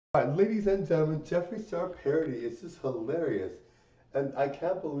Alright, ladies and gentlemen, Jeffree Starr parody is just hilarious. And I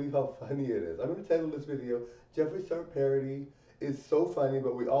can't believe how funny it is. I'm going to title this video, Jeffree Star parody is so funny,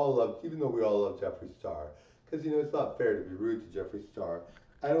 but we all love, even though we all love Jeffree Star. Because, it's not fair to be rude to Jeffree Star.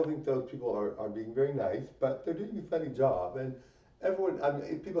 I don't think those people are being very nice, but they're doing a funny job. And everyone, I mean,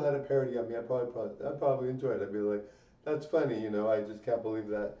 if people had a parody on me, I'd probably enjoy it. I'd be like, that's funny, I just can't believe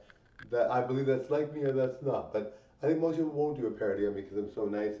that I believe that's like me or that's not. But I think most people won't do a parody on me because I'm so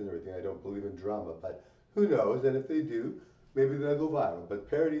nice and everything. I don't believe in drama, but who knows? And if they do, maybe they'll go viral. But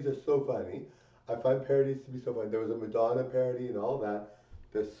parodies are so funny. I find parodies to be so funny. There was a Madonna parody and all that.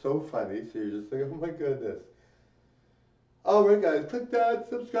 They're so funny. So you're just like, oh my goodness. Alright guys, click that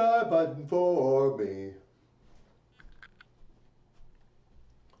subscribe button for me.